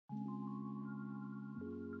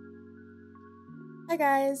Hi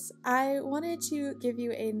guys, I wanted to give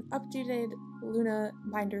you an updated Loona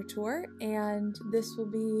Binder tour, and this will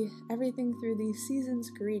be everything through the season's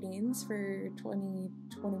greetings for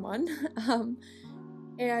 2021,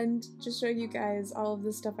 and just show you guys all of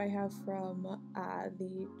the stuff I have from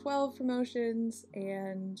the 12 promotions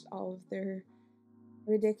and all of their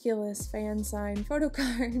ridiculous fan sign photo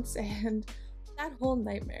cards and that whole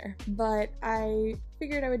nightmare. But I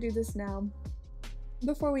figured I would do this now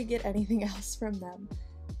before we get anything else from them.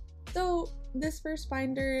 So this first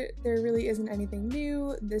binder, there really isn't anything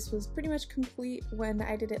new. This was pretty much complete when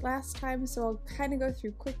I did it last time, so I'll kind of go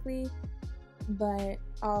through quickly, but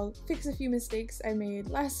I'll fix a few mistakes I made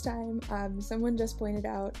last time. Someone just pointed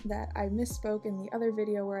out that I misspoke in the other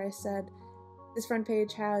video where I said this front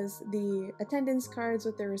page has the attendance cards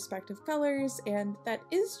with their respective colors, and that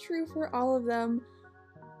is true for all of them,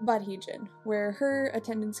 but Heejin, where her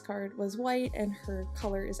attendance card was white and her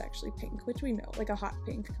color is actually pink, which we know, like a hot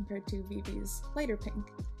pink compared to Vivi's lighter pink.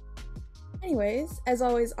 Anyways, as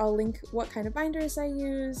always, I'll link what kind of binders I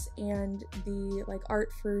use and the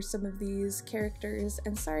art for some of these characters.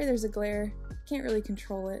 And sorry there's a glare, can't really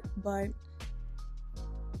control it, but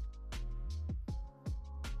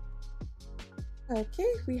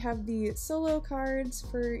okay, we have the solo cards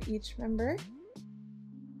for each member.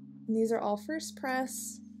 And these are all first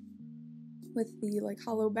press with the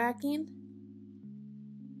hollow backing.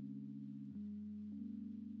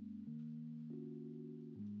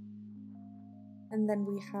 And then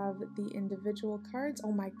we have the individual cards.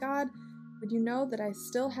 Oh my god, would you know that I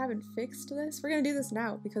still haven't fixed this? We're gonna do this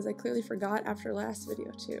now because I clearly forgot after last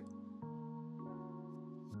video too.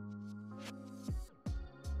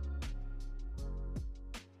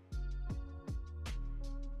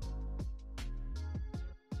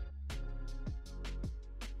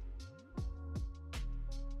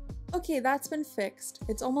 Okay, that's been fixed.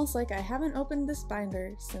 It's almost like I haven't opened this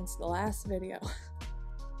binder since the last video.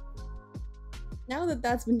 Now that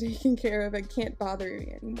that's been taken care of, it can't bother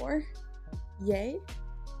me anymore. Yay!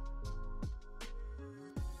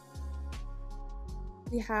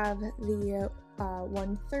 We have the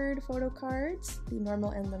 1/3 photo cards, the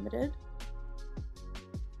normal and limited.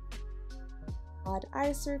 Odd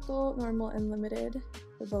Eye Circle, normal and limited,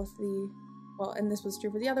 for both the and this was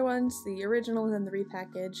true for the other ones, the original and then the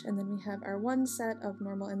repackage, and then we have our one set of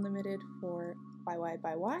normal and limited for YY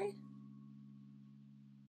by Y.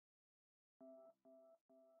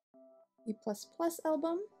 The Plus Plus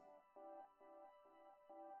album.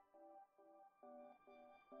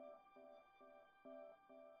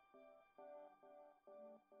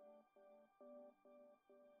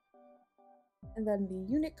 And then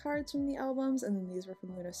the unit cards from the albums, and then these were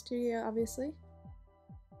from Loona Studio, obviously.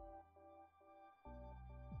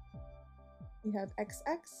 We have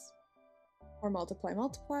XX, or Multiply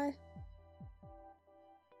Multiply.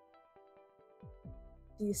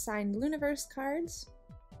 The signed Looniverse cards.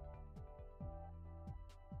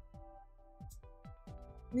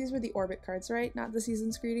 These were the Orbit cards, right? Not the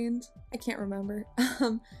Season's Greetings? I can't remember.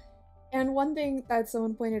 And one thing that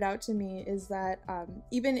someone pointed out to me is that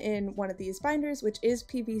even in one of these binders, which is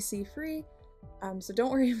PVC free, so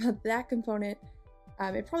don't worry about that component,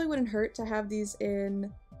 it probably wouldn't hurt to have these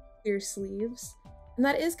in clear sleeves, and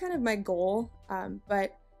that is kind of my goal,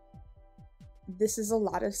 but this is a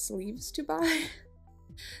lot of sleeves to buy.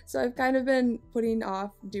 So I've kind of been putting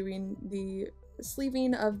off doing the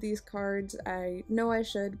sleeving of these cards. I know I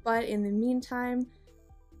should, but in the meantime,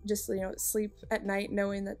 just sleep at night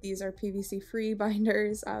knowing that these are PVC free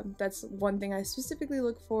binders. That's one thing I specifically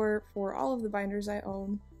look for all of the binders I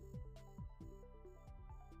own.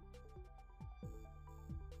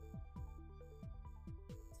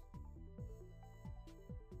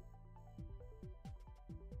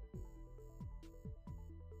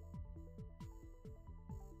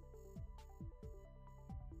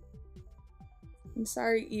 I'm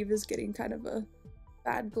sorry Eve is getting kind of a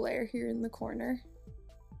bad glare here in the corner.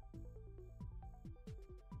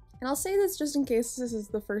 And I'll say this just in case this is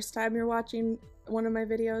the first time you're watching one of my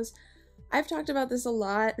videos. I've talked about this a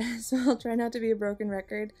lot, so I'll try not to be a broken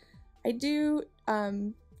record. I do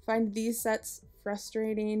find these sets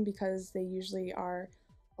frustrating because they usually are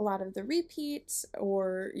a lot of the repeats,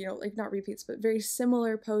 or not repeats, but very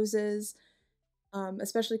similar poses,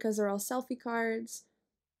 especially because they're all selfie cards,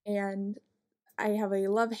 and I have a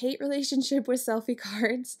love-hate relationship with selfie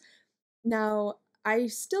cards. Now, I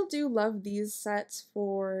still do love these sets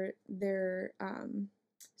for their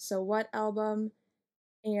So What album,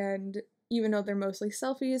 and even though they're mostly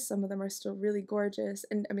selfies, some of them are still really gorgeous.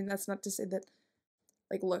 And I mean, that's not to say that,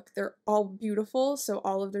 look, they're all beautiful, so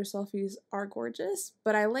all of their selfies are gorgeous,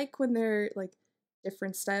 but I like when they're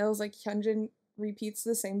different styles. Like Hyunjin repeats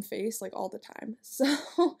the same face like all the time. So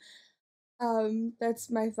that's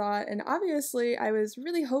my thought. And obviously I was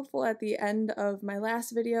really hopeful at the end of my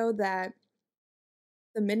last video that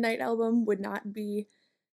the Midnight album would not be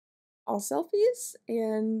all selfies,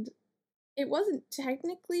 and it wasn't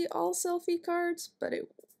technically all selfie cards, but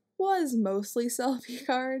it was mostly selfie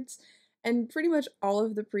cards, and pretty much all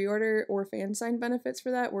of the pre-order or fan sign benefits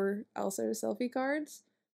for that were also selfie cards.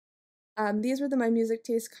 These were the My Music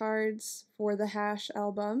Taste cards for the Hash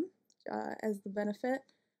album as the benefit.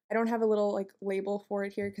 I don't have a little like label for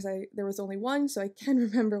it here because there was only one, so I can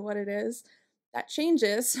remember what it is. That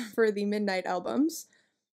changes for the Midnight albums.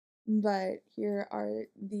 But here are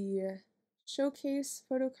the showcase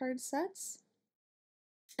photocard sets.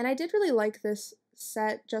 And I did really like this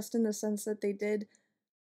set just in the sense that they did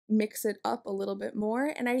mix it up a little bit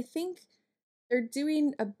more. And I think they're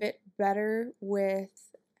doing a bit better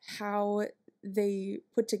with how they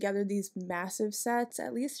put together these massive sets,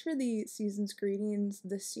 at least for the Season's Greetings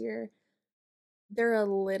this year. They're a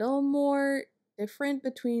little more different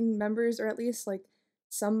between members, or at least like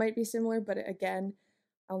some might be similar, but again,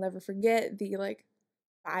 I'll never forget the like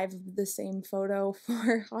 5 of the same photo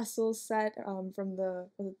for HASEUL'S set from the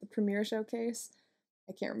premiere showcase.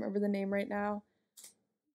 I can't remember the name right now.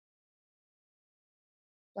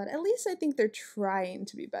 But at least I think they're trying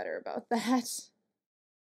to be better about that.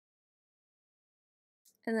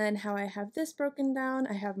 And then how I have this broken down,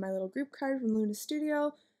 I have my little group card from Loona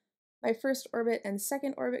Studio, my first orbit and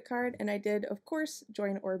second orbit card, and I did, of course,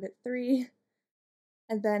 join orbit 3.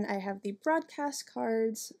 And then I have the broadcast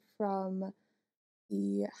cards from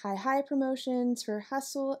the Hi promotions for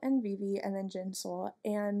HASEUL and Vivi, and then Jinsoul.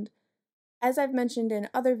 And as I've mentioned in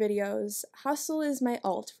other videos, HASEUL is my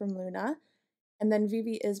alt from Loona, and then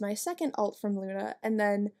Vivi is my second alt from Loona, and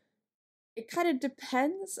then it kind of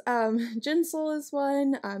depends. Jinsoul is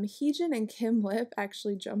one. Heejin and Kim Lip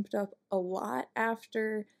actually jumped up a lot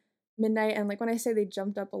after Midnight, and like when I say they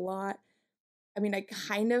jumped up a lot, I mean I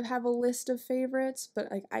kind of have a list of favorites, but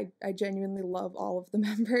like I genuinely love all of the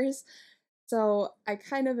members. So I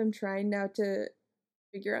kind of am trying now to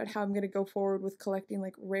figure out how I'm going to go forward with collecting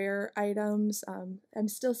like rare items. I'm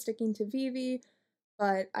still sticking to Vivi,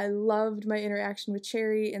 but I loved my interaction with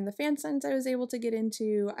Cherry in the fan signs I was able to get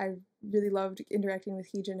into. I really loved interacting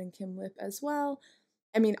with Heejin and Kim Lip as well.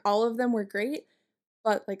 I mean, all of them were great,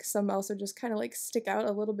 but like some also just kind of like stick out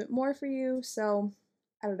a little bit more for you. So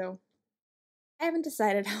I don't know. I haven't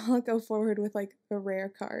decided how I'll go forward with like the rare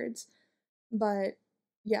cards, but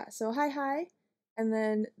yeah, so hi, and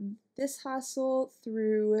then this HASEUL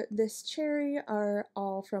through this Cherry are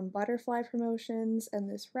all from Butterfly promotions, and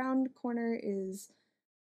this round corner is,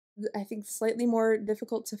 I think, slightly more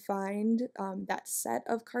difficult to find. That set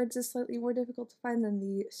of cards is slightly more difficult to find than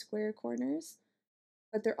the square corners,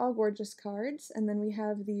 but they're all gorgeous cards. And then we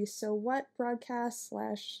have the So What broadcast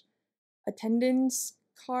 / attendance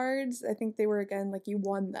cards. I think they were, again, like you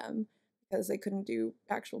won them because they couldn't do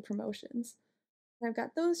actual promotions. And I've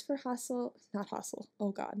got those for not HASEUL,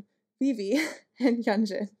 oh god, Vivi and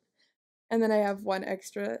Hyunjin. And then I have one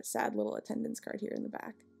extra sad little attendance card here in the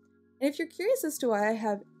back. And if you're curious as to why I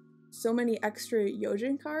have so many extra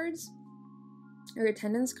Yojin cards, or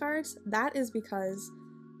attendance cards, that is because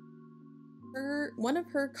one of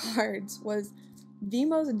her cards was the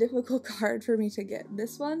most difficult card for me to get.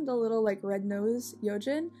 This one, the little like red nose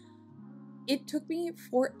Yojin, it took me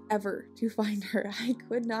forever to find her. I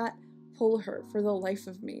could not pull her for the life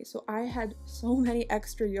of me. So I had so many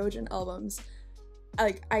extra Yojin albums.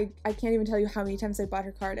 Like I can't even tell you how many times I bought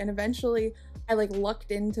her card, and eventually I like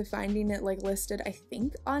lucked into finding it like listed, I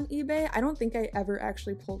think, on eBay. I don't think I ever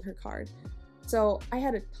actually pulled her card. So I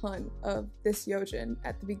had a ton of this Yojin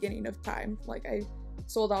at the beginning of time. Like I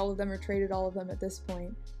sold all of them or traded all of them at this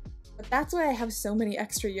point. But that's why I have so many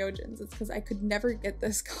extra Yojins. It's because I could never get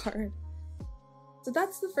this card. So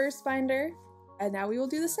that's the first binder, and now we will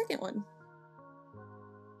do the second one.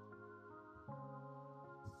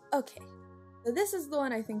 Okay, so this is the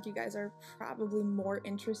one I think you guys are probably more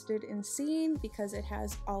interested in seeing because it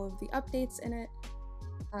has all of the updates in it.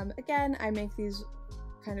 Again, I make these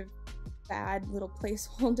kind of bad little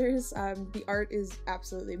placeholders. The art is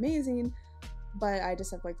absolutely amazing, but I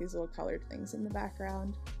just have like these little colored things in the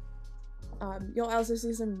background. You'll also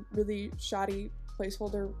see some really shoddy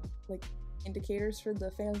placeholder like indicators for the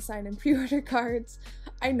fan sign and pre-order cards.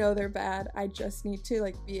 I know they're bad. I just need to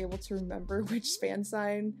like be able to remember which fan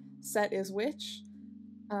sign set is which.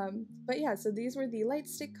 But yeah, so these were the light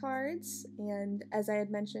stick cards, and as I had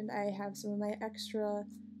mentioned, I have some of my extra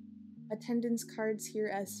attendance cards here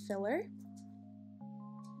as filler.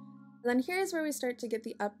 And then here's where we start to get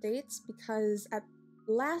the updates, because at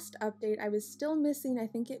last update, I was still missing, I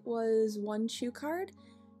think it was one chew card,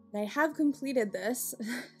 and I have completed this.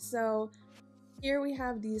 So here we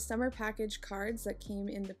have these summer package cards that came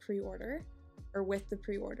in the pre-order, or with the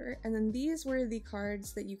pre-order, and then these were the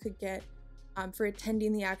cards that you could get for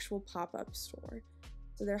attending the actual pop-up store.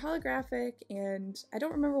 So they're holographic, and I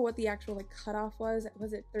don't remember what the actual like cutoff was.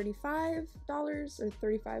 Was it $35 or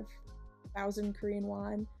 35,000 Korean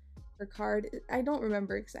won per card? I don't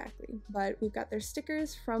remember exactly, but we've got their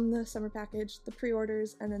stickers from the summer package, the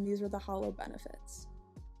pre-orders, and then these were the holo benefits.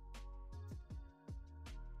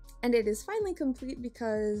 And it is finally complete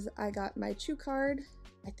because I got my chew card.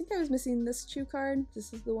 I think I was missing this chew card.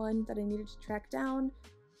 This is the one that I needed to track down,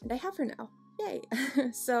 and I have her now. Yay!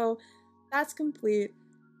 So that's complete.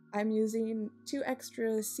 I'm using 2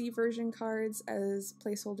 extra C version cards as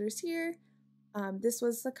placeholders here. This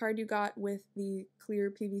was the card you got with the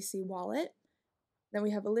clear PVC wallet. Then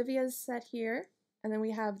we have Olivia's set here, and then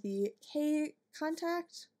we have the K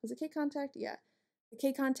Contact. Was it K Contact? Yeah. The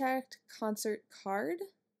K Contact concert card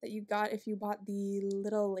that you got if you bought the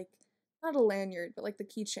little, like, not a lanyard, but like the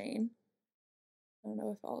keychain. I don't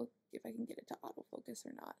know if I can get it to autofocus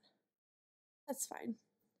or not. That's fine.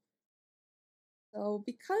 So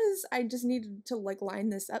because I just needed to like line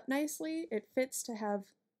this up nicely, it fits to have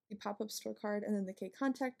the pop-up store card and then the K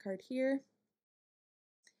Contact card here.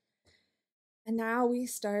 And now we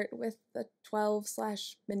start with the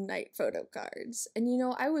 12/midnight photo cards. And you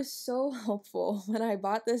know, I was so hopeful when I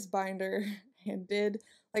bought this binder and did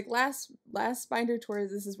like last binder tour,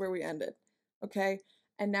 this is where we ended. Okay?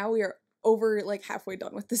 And now we are over like halfway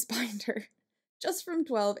done with this binder. Just from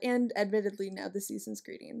 12 and admittedly now the season's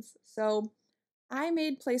greetings. So I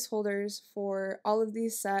made placeholders for all of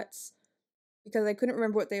these sets because I couldn't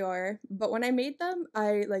remember what they are, but when I made them,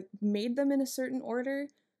 I like made them in a certain order,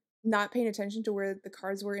 not paying attention to where the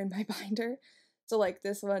cards were in my binder. So like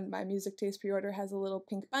this one, my music taste pre-order has a little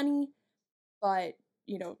pink bunny, but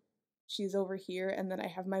you know, she's over here, and then I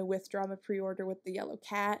have my with drama pre-order with the yellow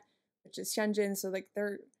cat, which is Hyunjin, so like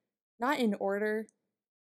they're not in order.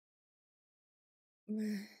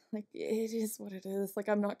 Like, it is what it is. Like,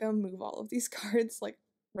 I'm not gonna move all of these cards, like,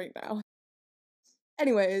 right now.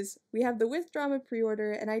 Anyways, we have the With Drama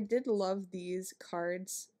pre-order, and I did love these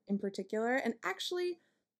cards in particular, and actually,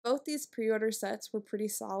 both these pre-order sets were pretty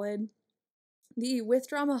solid. The With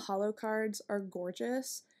Drama holo cards are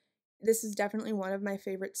gorgeous. This is definitely one of my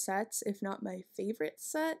favorite sets, if not my favorite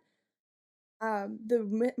set.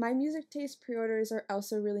 My music taste pre-orders are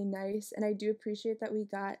also really nice, and I do appreciate that we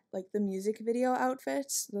got like the music video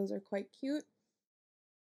outfits. Those are quite cute.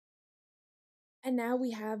 And now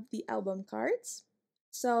we have the album cards.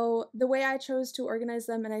 So the way I chose to organize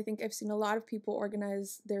them, and I think I've seen a lot of people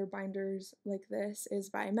organize their binders like this,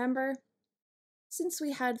 is by member. Since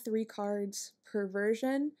we had 3 cards per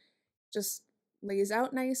version, just lays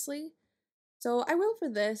out nicely. So I will for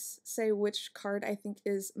this say which card I think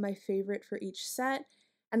is my favorite for each set,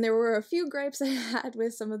 and there were a few gripes I had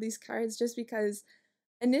with some of these cards just because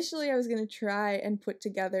initially I was going to try and put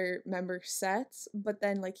together member sets, but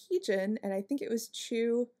then like Heejin, and I think it was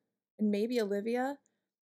Chu and maybe Olivia,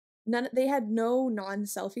 they had no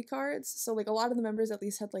non-selfie cards, so like a lot of the members at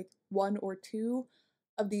least had like 1 or 2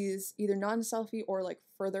 of these either non-selfie or like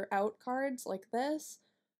further out cards like this.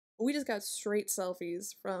 We just got straight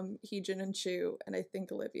selfies from Heejin and Chu, and I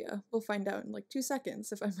think Olivia. We'll find out in like 2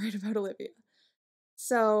 seconds if I'm right about Olivia.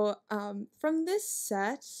 So from this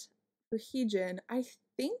set, for Heejin, I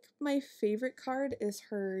think my favorite card is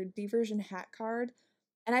her D-version hat card.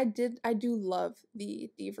 And I do love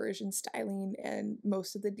the D-version styling and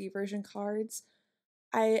most of the D-version cards.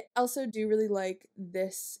 I also do really like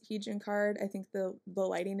this Heejin card. I think the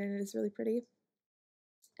lighting in it is really pretty.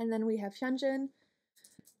 And then we have Hyunjin.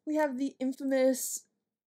 We have the infamous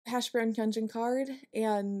Hash Brown Hyunjin card,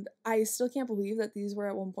 and I still can't believe that these were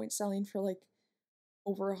at one point selling for like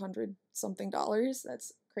over $100 something.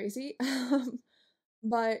 That's crazy.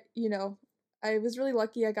 But you know, I was really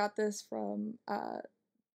lucky. I got this from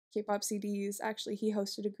K-pop CDs. Actually, he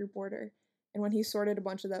hosted a group order, and when he sorted a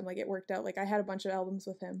bunch of them, like it worked out. Like I had a bunch of albums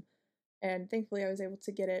with him, and thankfully I was able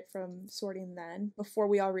to get it from sorting then before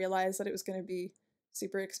we all realized that it was going to be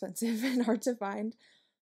super expensive and hard to find.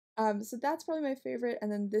 So that's probably my favorite,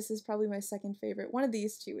 and then this is probably my second favorite. One of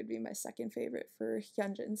these two would be my second favorite for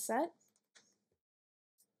Hyunjin's set.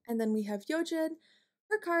 And then we have Yeojin.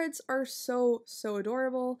 Her cards are so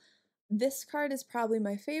adorable. This card is probably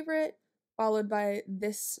my favorite, followed by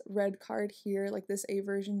this red card here. Like this A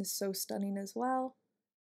version is so stunning as well.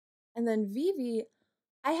 And then Vivi,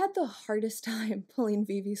 I had the hardest time pulling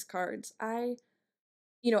Vivi's cards. I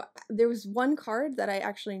you know, there was one card that I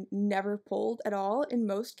actually never pulled at all. In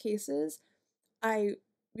most cases, I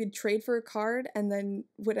would trade for a card and then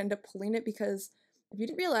would end up pulling it because if you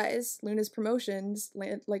didn't realize, Luna's promotions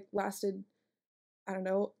lasted, I don't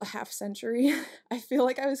know, a half century. I feel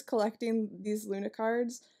like I was collecting these Loona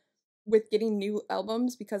cards with getting new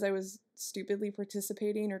albums because I was stupidly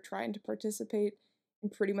participating or trying to participate in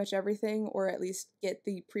pretty much everything, or at least get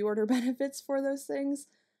the pre-order benefits for those things.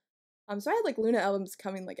 So I had like Loona albums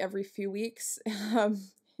coming like every few weeks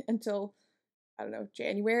until, I don't know,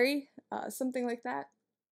 January, something like that.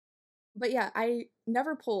 But yeah, I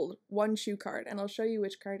never pulled one shoe card, and I'll show you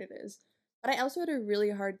which card it is. But I also had a really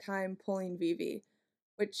hard time pulling Vivi,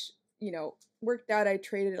 which, you know, worked out. I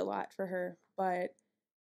traded a lot for her, but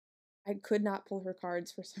I could not pull her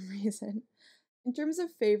cards for some reason. In terms of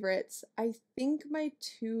favorites, I think my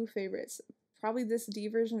two favorites, probably this D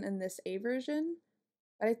version and this A version,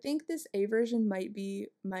 but I think this A version might be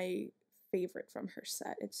my favorite from her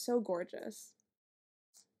set. It's so gorgeous.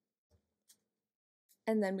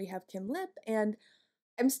 And then we have Kim Lip, and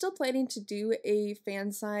I'm still planning to do a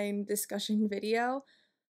fan sign discussion video,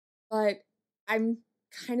 but I'm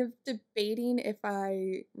kind of debating if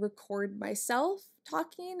I record myself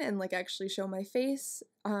talking and like actually show my face,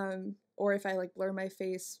 or if I like blur my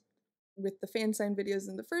face with the fan sign videos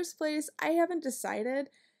in the first place. I haven't decided.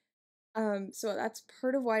 So that's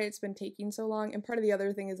part of why it's been taking so long, and part of the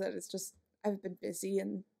other thing is that it's just I've been busy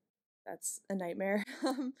and that's a nightmare.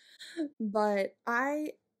 But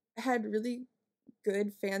I had really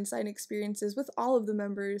good fan sign experiences with all of the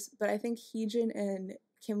members, but I think Heejin and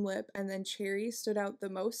Kim Lip and then Cherry stood out the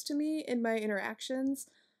most to me in my interactions.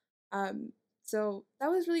 So that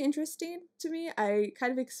was really interesting to me. I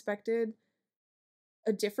kind of expected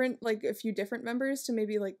a few different members to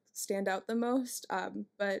maybe like stand out the most,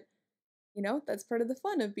 but you know, that's part of the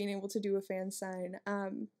fun of being able to do a fan sign.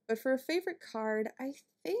 But for a favorite card, I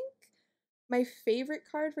think my favorite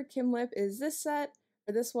card for Kim Lip is this set,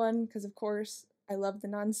 or this one, because of course I love the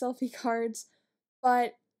non-selfie cards.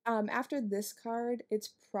 But after this card,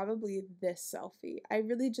 it's probably this selfie. I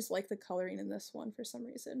really just like the coloring in this one for some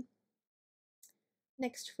reason.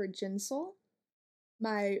 Next for Jinsoul,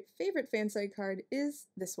 my favorite fan sign card is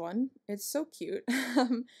this one. It's so cute.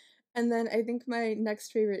 And then I think my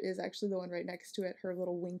next favorite is actually the one right next to it, her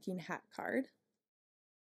little winking hat card.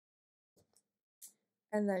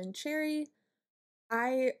 And then Cherry,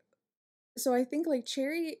 I think like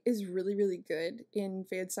Cherry is really, really good in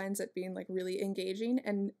fan signs at being like really engaging,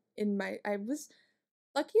 and I was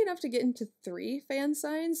lucky enough to get into 3 fan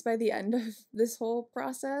signs by the end of this whole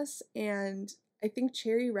process, and I think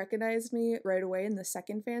Cherry recognized me right away in the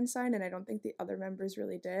second fan sign, and I don't think the other members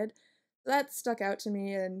really did. So that stuck out to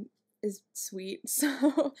me and is sweet.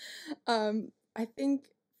 So I think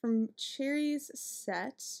from Cherry's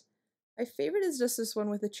set, my favorite is just this one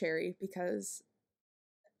with a cherry because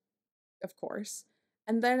of course.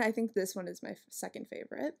 And then I think this one is my second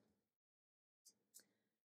favorite.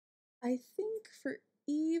 I think for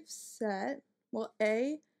Eve's set, well,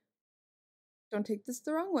 don't take this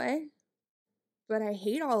the wrong way, but I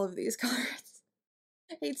hate all of these cards.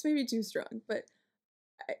 Hate's maybe too strong, but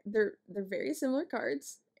they're very similar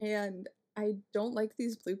cards, and I don't like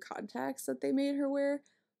these blue contacts that they made her wear.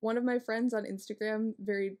 One of my friends on Instagram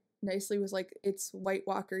very nicely was like, it's White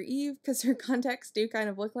Walker Eve, because her contacts do kind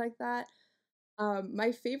of look like that.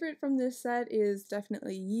 My favorite from this set is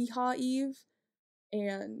definitely Yeehaw Eve,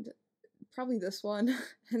 and probably this one.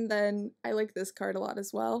 And then I like this card a lot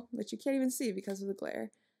as well, which you can't even see because of the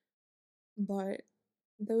glare. But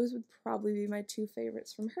those would probably be my 2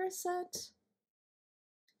 favorites from her set.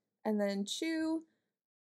 And then Chu,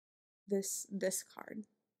 this card.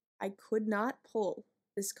 I could not pull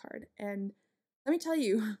this card. And let me tell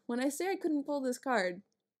you, when I say I couldn't pull this card,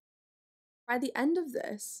 by the end of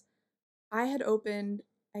this, I had opened,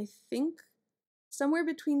 I think, somewhere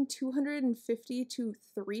between 250 to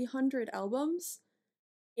 300 albums.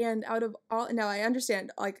 And out of all, now I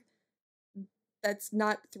understand, like, that's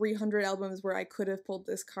not 300 albums where I could have pulled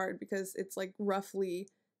this card because it's like roughly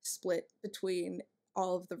split between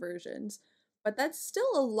all of the versions. But that's still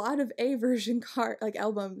a lot of A version card, like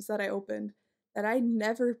albums that I opened that I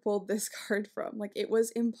never pulled this card from. Like, it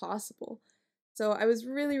was impossible. So I was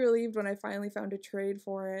really relieved when I finally found a trade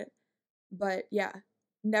for it. But yeah,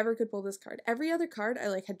 never could pull this card. Every other card I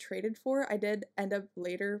like had traded for, I did end up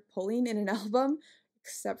later pulling in an album,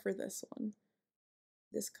 except for this one,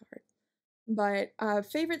 this card. But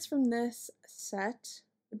favorites from this set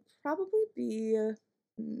would probably be,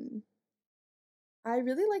 I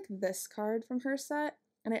really like this card from her set,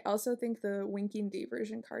 and I also think the Winking D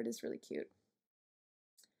version card is really cute.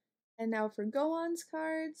 And now for Go-On's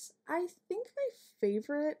cards, I think my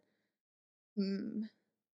favorite,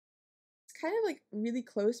 it's kind of like really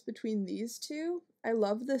close between these two. I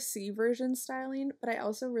love the C version styling, but I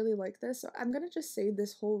also really like this, so I'm gonna just say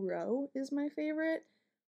this whole row is my favorite,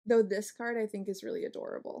 though this card I think is really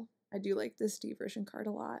adorable. I do like this D version card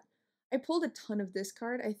a lot. I pulled a ton of this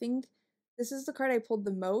card. I think this is the card I pulled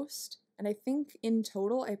the most, and I think in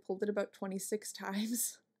total I pulled it about 26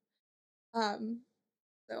 times.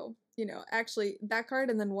 So, you know, actually that card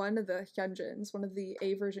and then one of the Hyunjins, one of the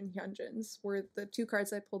A version Hyunjins, were the two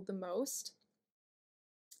cards I pulled the most.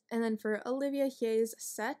 And then for Olivia Hye's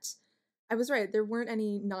set, I was right, there weren't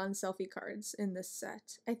any non-selfie cards in this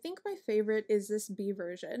set. I think my favorite is this B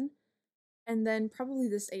version, and then probably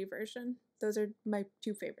this A version. Those are my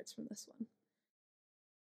two favorites from this one.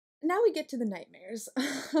 Now we get to the nightmares.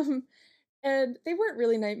 And they weren't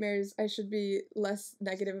really nightmares. I should be less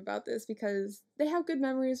negative about this because they have good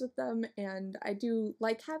memories with them, and I do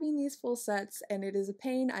like having these full sets, and it is a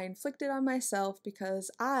pain I inflicted on myself because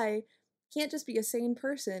I can't just be a sane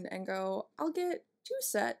person and go, I'll get 2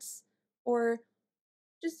 sets, or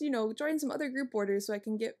just, you know, join some other group orders so I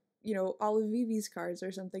can get, you know, all of Vivi's cards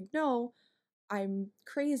or something. No, I'm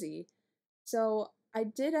crazy. So I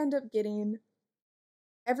did end up getting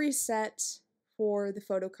every set for the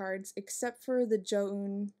photo cards except for the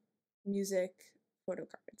Joeun music photo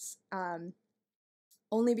cards.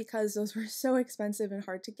 Only because those were so expensive and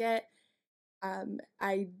hard to get.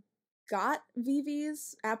 I got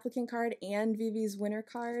Vivi's applicant card and Vivi's winner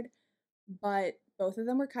card, but both of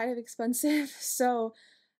them were kind of expensive, so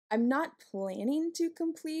I'm not planning to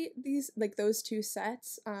complete these, like those 2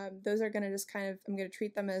 sets. Those are gonna just kind of, I'm gonna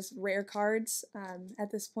treat them as rare cards at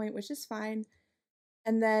this point, which is fine.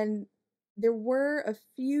 And then there were a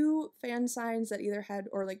few fan signs that either had,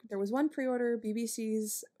 or like there was one pre-order,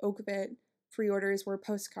 BBC's Okbit pre-orders were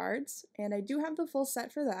postcards, and I do have the full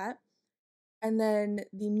set for that. And then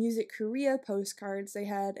the Music Korea postcards, they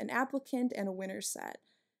had an applicant and a winner set.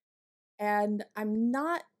 And I'm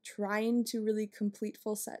not trying to really complete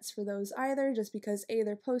full sets for those either, just because A,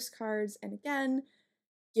 they're postcards, and again,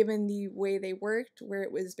 given the way they worked, where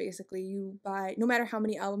it was basically you buy, no matter how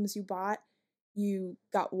many albums you bought, you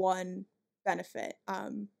got 1 benefit,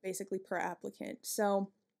 basically per applicant. So,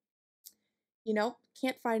 you know,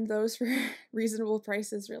 can't find those for reasonable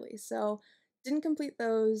prices really. So didn't complete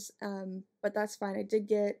those, but that's fine.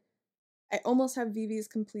 I almost have Vivi's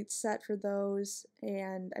complete set for those,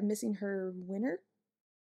 and I'm missing her winner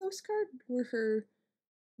postcard,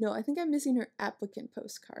 no, I think I'm missing her applicant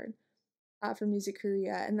postcard for Music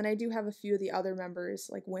Korea, and then I do have a few of the other members,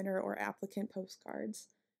 like winner or applicant postcards.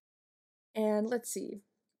 And let's see,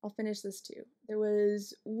 I'll finish this too. There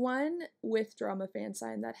was one with drama fan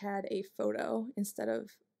sign that had a photo instead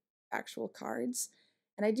of actual cards,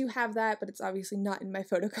 and I do have that, but it's obviously not in my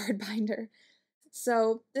Photocard binder.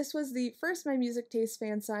 So this was the first My Music Taste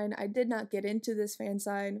fan sign. I did not get into this fan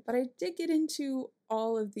sign, but I did get into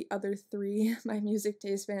all of the other 3 My Music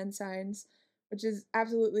Taste fan signs, which is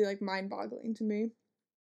absolutely like mind-boggling to me.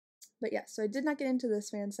 But yeah, so I did not get into this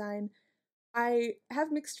fan sign. I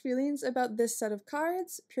have mixed feelings about this set of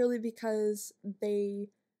cards purely because they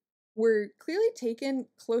were clearly taken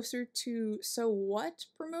closer to So What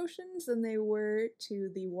promotions than they were to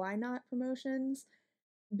the Why Not promotions,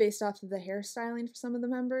 based off of the hairstyling for some of the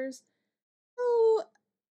members. So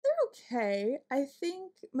they're okay. I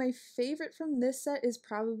think my favorite from this set is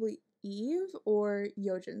probably Eve or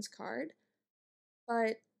Yojin's card.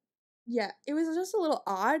 But yeah, it was just a little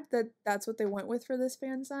odd that that's what they went with for this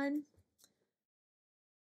fan sign.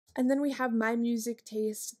 And then we have My Music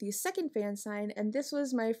Taste, the second fan sign, and this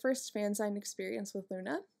was my first fan sign experience with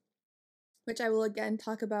Loona, which I will again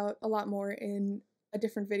talk about a lot more in a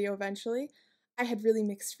different video eventually. I had really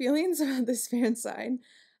mixed feelings about this fan sign.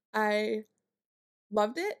 I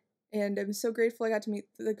loved it, and I'm so grateful I got to meet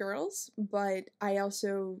the girls, but I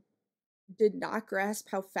also did not grasp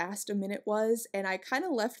how fast a minute was, and I kind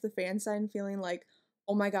of left the fan sign feeling like,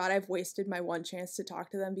 oh my god, I've wasted my one chance to talk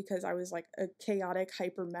to them because I was like a chaotic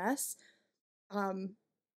hyper mess.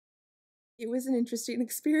 It was an interesting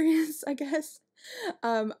experience, I guess.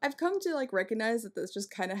 I've come to like recognize that that's just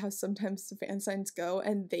kind of how sometimes the fan signs go,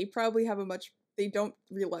 and they probably have they don't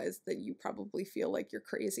realize that you probably feel like you're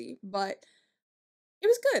crazy, but it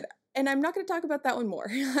was good. And I'm not going to talk about that one more.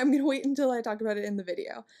 I'm going to wait until I talk about it in the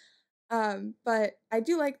video. But I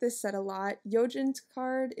do like this set a lot. Yojin's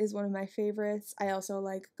card is one of my favorites. I also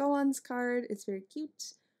like Go-On's card. It's very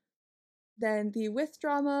cute. Then the With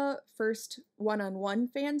Drama first one-on-one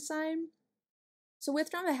fan sign. So With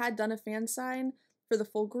Drama had done a fan sign for the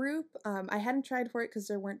full group. I hadn't tried for it because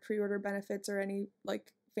there weren't pre-order benefits or any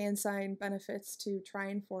like fan sign benefits to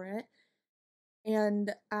trying for it.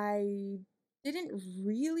 And I didn't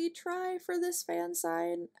really try for this fan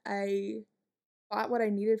sign. I bought what I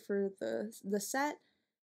needed for the set,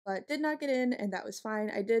 but did not get in, and that was fine.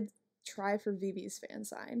 I did try for Vivi's fan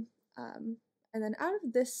sign. And then out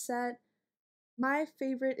of this set, my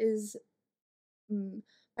favorite is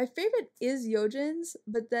Yojin's,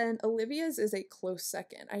 but then Olivia's is a close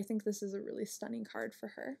second. I think this is a really stunning card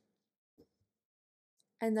for her.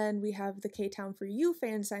 And then we have the K-Town for You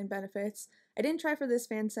fan sign benefits. I didn't try for this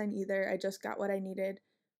fan sign either. I just got what I needed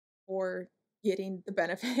for getting the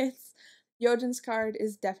benefits. Yojin's card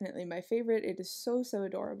is definitely my favorite. It is so, so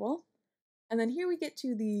adorable. And then here we get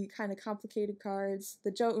to the kind of complicated cards,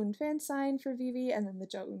 the Jo-eun fan sign for Vivi, and then the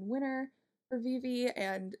Jo-eun winner for Vivi,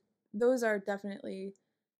 and those are definitely,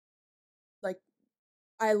 like,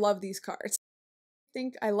 I love these cards. I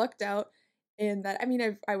think I lucked out in that, I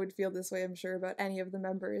mean, I would feel this way, I'm sure, about any of the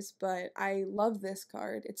members, but I love this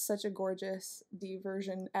card. It's such a gorgeous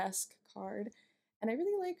D-version-esque card, and I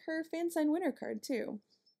really like her fan sign winner card, too.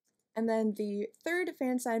 And then the third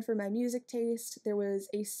fan sign for my music taste, there was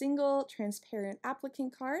a single transparent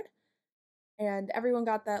applicant card, and everyone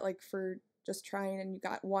got that like for just trying, and you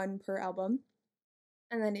got one per album.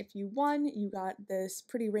 And then if you won, you got this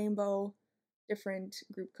pretty rainbow different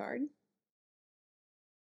group card.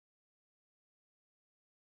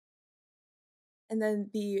 And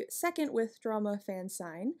then the second With Drama fan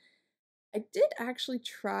sign, I did actually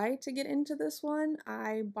try to get into this one.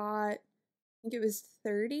 I bought, I think it was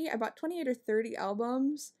 30, I bought 28 or 30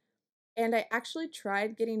 albums, and I actually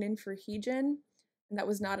tried getting in for Heejin, and that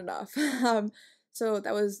was not enough. So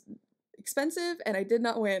that was expensive, and I did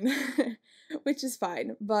not win, which is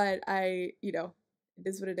fine, but it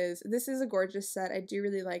is what it is. This is a gorgeous set. I do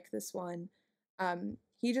really like this one.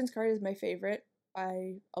 Heejin's card is my favorite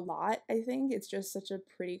by a lot, I think. It's just such a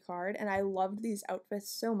pretty card, and I loved these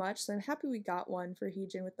outfits so much, so I'm happy we got one for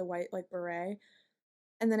Heejin with the white, like, beret.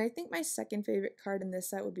 And then I think my second favorite card in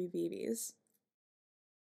this set would be Vivi's.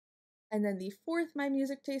 And then the fourth My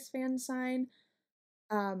Music Taste fan sign,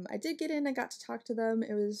 I did get in, I got to talk to them,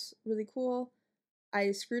 it was really cool.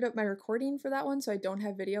 I screwed up my recording for that one, so I don't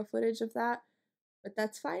have video footage of that, but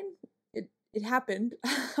that's fine. It happened.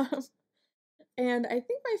 And I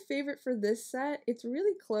think my favorite for this set, it's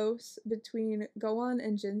really close between Go-On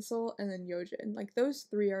and Jinsoul and then Yojin. Like, those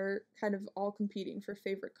three are kind of all competing for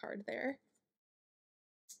favorite card there.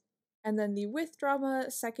 And then the With Drama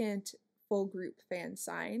second full group fan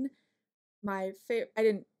sign. I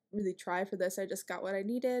didn't really try for this, I just got what I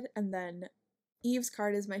needed. And then Eve's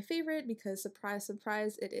card is my favorite because, surprise,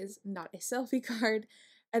 surprise, it is not a selfie card.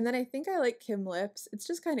 And then I think I like Kim Lips. It's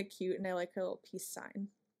just kind of cute, and I like her little peace sign.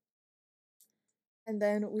 And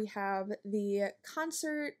then we have the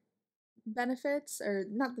concert benefits, or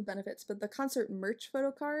not the benefits, but the concert merch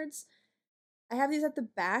photo cards. I have these at the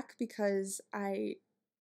back because I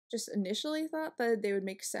just initially thought that they would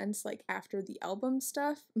make sense like after the album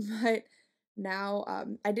stuff, but now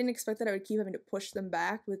I didn't expect that I would keep having to push them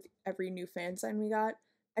back with every new fan sign we got.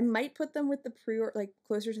 I might put them with the pre-order, like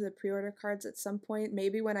closer to the pre-order cards at some point,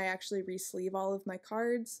 maybe when I actually re-sleeve all of my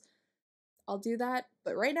cards. I'll do that,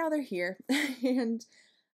 but right now they're here. And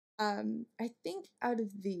I think out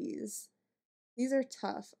of these are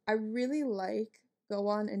tough. I really like Go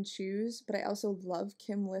On and Choose, but I also love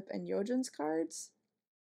Kim Lip and Yojin's cards.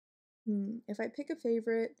 If I pick a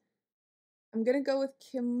favorite, I'm gonna go with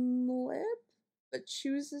Kim Lip, but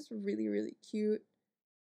Choose is really, really cute.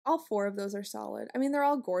 All four of those are solid. I mean, they're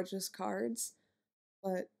all gorgeous cards,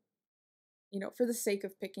 but, for the sake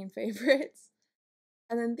of picking favorites.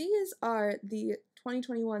 And then these are the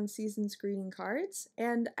 2021 Season's Greeting cards,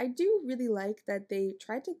 and I do really like that they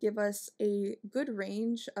tried to give us a good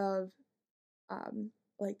range of,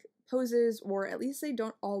 like, poses, or at least they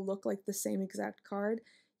don't all look like the same exact card.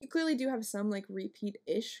 You clearly do have some, like,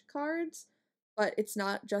 repeat-ish cards, but it's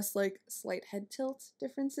not just, like, slight head tilt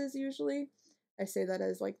differences usually. I say that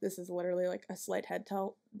as, like, this is literally, like, a slight head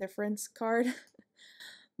tilt difference card.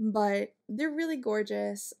 But they're really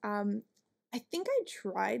gorgeous. I think I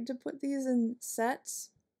tried to put these in sets,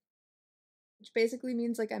 which basically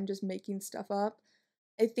means, like, I'm just making stuff up.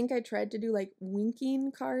 I think I tried to do, like,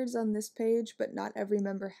 winking cards on this page, but not every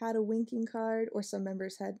member had a winking card, or some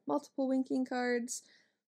members had multiple winking cards.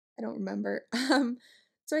 I don't remember.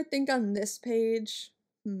 So I think on this page,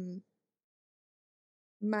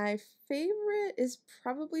 my favorite is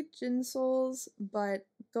probably Jinsoul's, but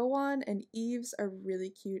Go On and Eve's are really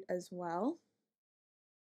cute as well.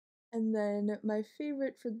 And then my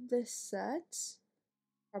favorite for this set,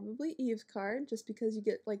 probably Eve's card, just because you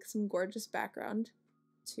get like some gorgeous background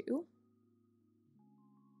too.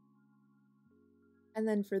 And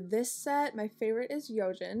then for this set, my favorite is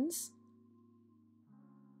Yojin's.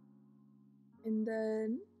 And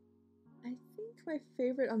then I think my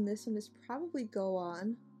favorite on this one is probably Go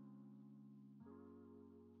On.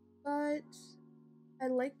 But I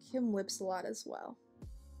like Kim Lips a lot as well.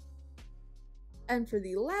 And for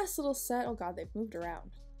the last little set, oh god, they've moved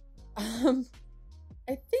around.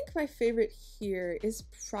 I think my favorite here is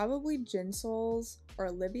probably Jinsoul's or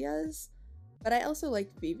Olivia's, but I also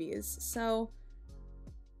like Vivi's. So,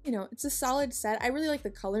 you know, it's a solid set. I really like the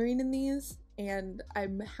coloring in these, and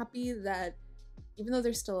I'm happy that even though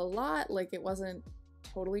there's still a lot, like it wasn't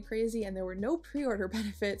totally crazy and there were no pre-order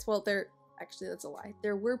benefits. Well, actually that's a lie.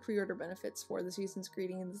 There were pre-order benefits for the season's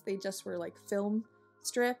greetings. They just were like film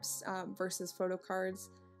strips versus photo cards,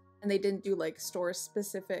 and they didn't do like store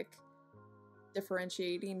specific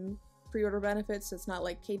differentiating pre-order benefits. So it's not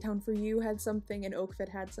like K-Town For You had something and Oakfit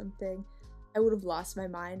had something. I would have lost my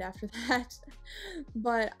mind after that.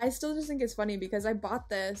 But I still just think it's funny because I bought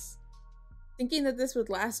this thinking that this would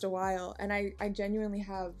last a while, and I genuinely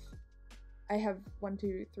have, I have 1,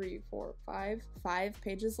 2, 3, 4, 5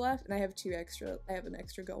 pages left, and I have an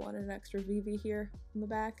extra Go On and an extra Vivi here in the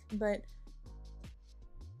back, but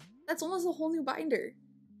that's almost a whole new binder.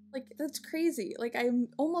 Like, that's crazy. Like, I'm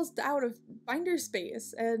almost out of binder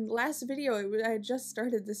space, and last video I had just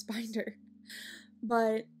started this binder.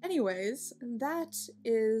 But anyways, that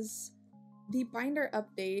is the binder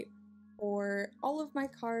update for all of my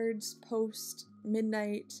cards post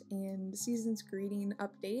midnight and season's greeting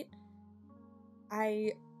update.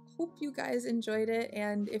 I hope you guys enjoyed it,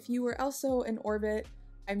 and if you were also in orbit,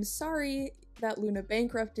 I'm sorry that Loona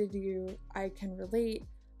bankrupted you. I can relate,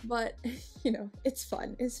 but you know, it's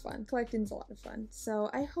fun. It's fun. Collecting's a lot of fun.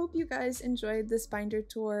 So I hope you guys enjoyed this binder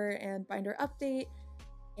tour and binder update,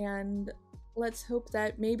 and let's hope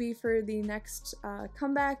that maybe for the next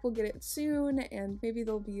comeback we'll get it soon, and maybe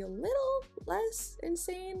they'll be a little less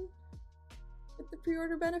insane with the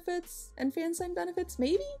pre-order benefits and fan sign benefits.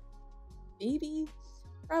 Maybe?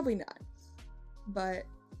 Probably not. But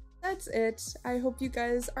that's it. I hope you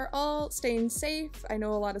guys are all staying safe. I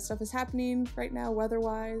know a lot of stuff is happening right now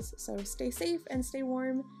weather-wise, so stay safe and stay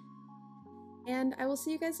warm. And I will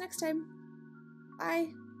see you guys next time. Bye!